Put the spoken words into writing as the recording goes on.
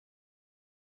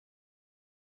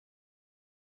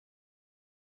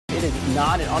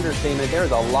not an understatement.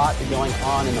 There's a lot going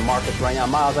on in the markets right now.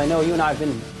 Myles, I know you and I have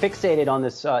been fixated on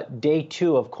this day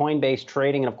two of Coinbase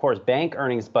trading and, of course, bank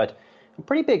earnings, but a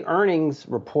pretty big earnings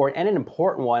report and an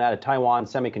important one out of Taiwan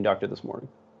Semiconductor this morning.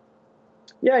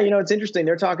 Yeah, it's interesting.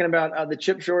 They're talking about the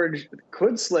chip shortage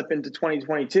could slip into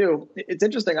 2022. It's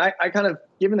interesting. I kind of,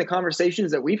 given the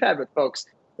conversations that we've had with folks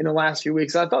in the last few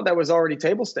weeks, I thought that was already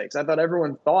table stakes. I thought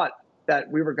everyone thought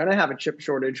that we were going to have a chip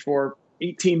shortage for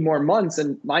 18 more months,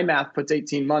 and my math puts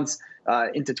 18 months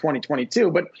into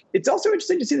 2022. But it's also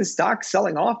interesting to see the stock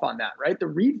selling off on that, right? The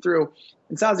read through,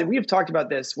 and Sozzi, we have talked about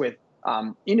this with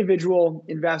individual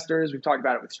investors. We've talked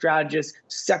about it with strategists,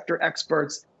 sector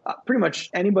experts, pretty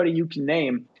much anybody you can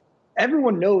name.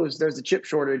 Everyone knows there's a chip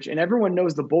shortage, and everyone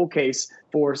knows the bull case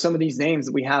for some of these names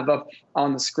that we have up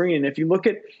on the screen. And if you look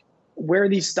at where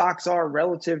these stocks are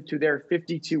relative to their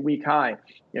 52-week high,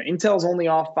 Intel's only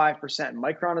off 5%,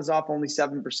 Micron is off only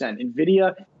 7%,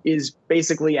 Nvidia is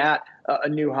basically at a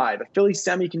new high. The Philly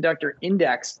Semiconductor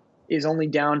Index is only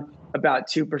down about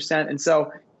 2%. And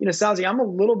so, Sozzi, I'm a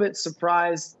little bit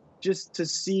surprised just to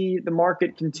see the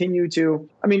market continue to,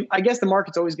 I guess the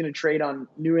market's always going to trade on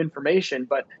new information,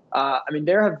 but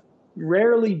there have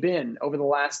rarely been over the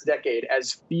last decade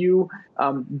as few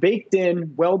baked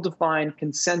in, well-defined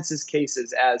consensus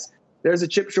cases as there's a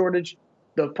chip shortage,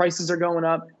 the prices are going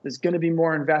up, there's going to be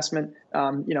more investment,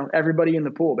 everybody in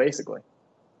the pool, basically.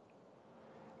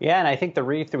 Yeah, and I think the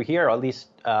read through here, at least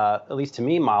to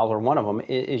me, Myles, or one of them,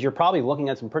 is you're probably looking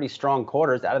at some pretty strong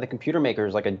quarters out of the computer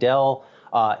makers like a Dell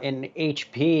and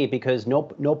HP, because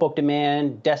notebook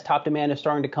demand, desktop demand is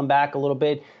starting to come back a little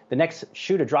bit. The next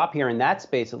shoe to drop here in that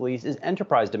space, at least, is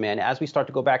enterprise demand. As we start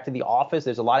to go back to the office,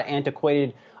 there's a lot of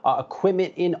antiquated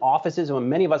equipment in offices, and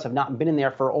many of us have not been in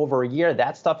there for over a year.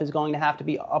 That stuff is going to have to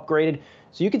be upgraded.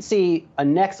 So you could see a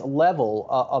next level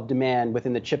of demand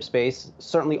within the chip space.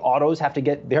 Certainly autos have to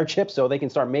get their chips so they can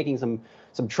start making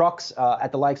some trucks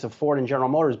at the likes of Ford and General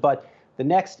Motors. But the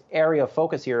next area of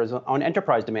focus here is on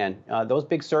enterprise demand. Those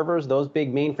big servers, those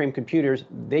big mainframe computers,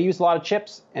 they use a lot of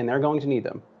chips, and they're going to need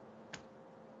them.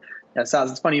 Yeah,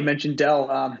 Saz, it's funny you mentioned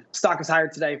Dell. Stock was higher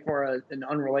today for an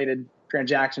unrelated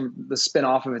transaction, the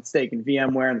spin-off of its stake in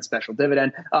VMware and the special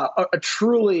dividend. A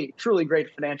truly, truly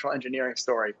great financial engineering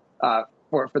story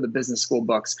for the business school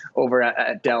books over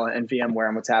at Dell and VMware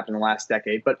and what's happened in the last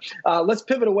decade. But let's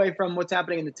pivot away from what's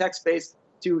happening in the tech space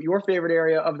to your favorite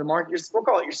area of the market. We'll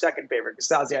call it your second favorite, because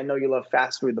Sozzi, I know you love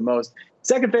fast food the most.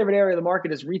 Second favorite area of the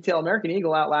market is retail. American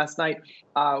Eagle out last night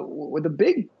with a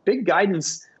big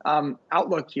guidance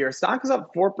outlook here. Stock is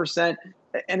up 4%.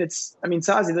 And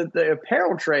Sozzi, the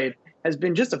apparel trade has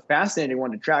been just a fascinating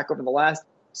one to track over the last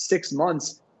 6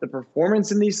 months. The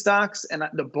performance in these stocks and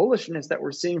the bullishness that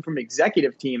we're seeing from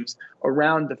executive teams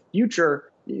around the future,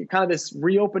 kind of this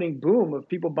reopening boom of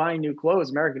people buying new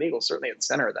clothes. American Eagle is certainly at the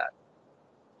center of that.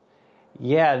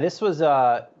 Yeah, this was,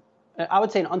 I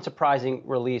would say, an unsurprising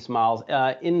release, Myles,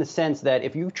 in the sense that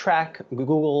if you track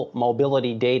Google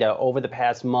mobility data over the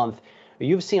past month,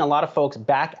 you've seen a lot of folks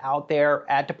back out there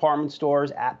at department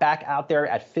stores, back out there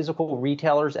at physical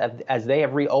retailers as they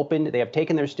have reopened. They have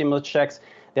taken their stimulus checks.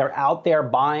 They're out there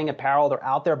buying apparel. They're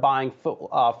out there buying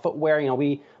footwear.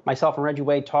 Myself and Reggie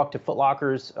Wade talked to Foot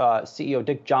Locker's CEO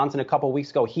Dick Johnson a couple of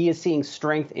weeks ago. He is seeing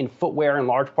strength in footwear in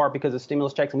large part because of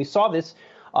stimulus checks, and we saw this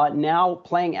now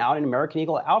playing out in American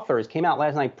Eagle Outfitters. Came out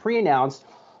last night, pre-announced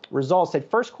results, said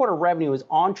first quarter revenue is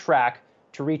on track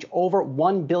to reach over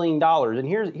 $1 billion.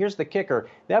 And here's the kicker.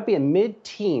 That'd be a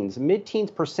mid-teens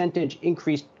percentage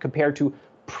increase compared to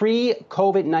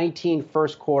pre-COVID-19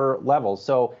 first quarter levels.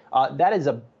 So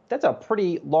that's a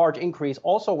pretty large increase.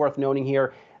 Also worth noting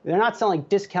here, they're not selling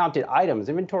discounted items.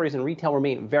 Inventories in retail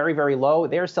remain very, very low.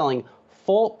 They're selling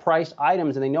full-priced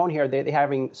items, and they know here they're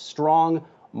having strong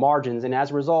margins. And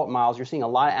as a result, Myles, you're seeing a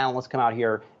lot of analysts come out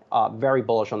here very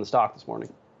bullish on the stock this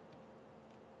morning.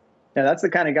 Yeah, that's the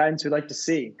kind of guidance we'd like to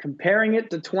see. Comparing it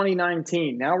to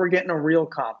 2019, now we're getting a real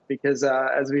comp because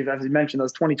as we mentioned,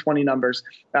 those 2020 numbers,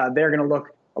 they're going to look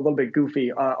a little bit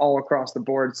goofy all across the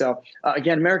board. So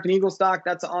again, American Eagle stock,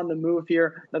 that's on the move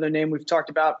here. Another name we've talked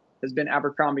about has been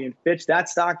Abercrombie and Fitch. That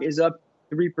stock is up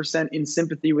 3% in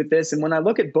sympathy with this. And when I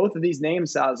look at both of these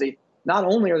names, Sozzi, not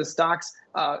only are the stocks,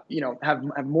 have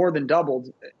more than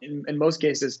doubled in most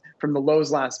cases from the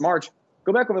lows last March.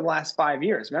 Go back over the last 5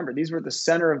 years. Remember, these were the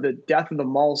center of the death of the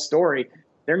mall story.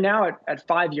 They're now at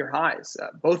 5-year highs.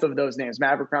 Both of those names,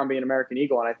 Abercrombie and American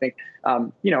Eagle, and I think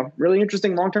really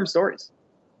interesting long-term stories.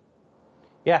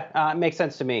 Yeah, it makes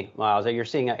sense to me, Myles. You're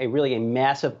seeing a really a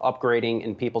massive upgrading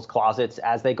in people's closets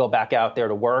as they go back out there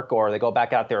to work or they go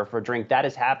back out there for a drink. That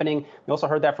is happening. We also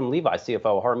heard that from Levi's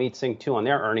CFO Harmeet Singh too on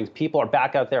their earnings. People are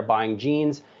back out there buying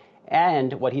jeans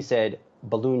and what he said,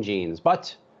 balloon jeans.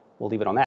 But we'll leave it on that.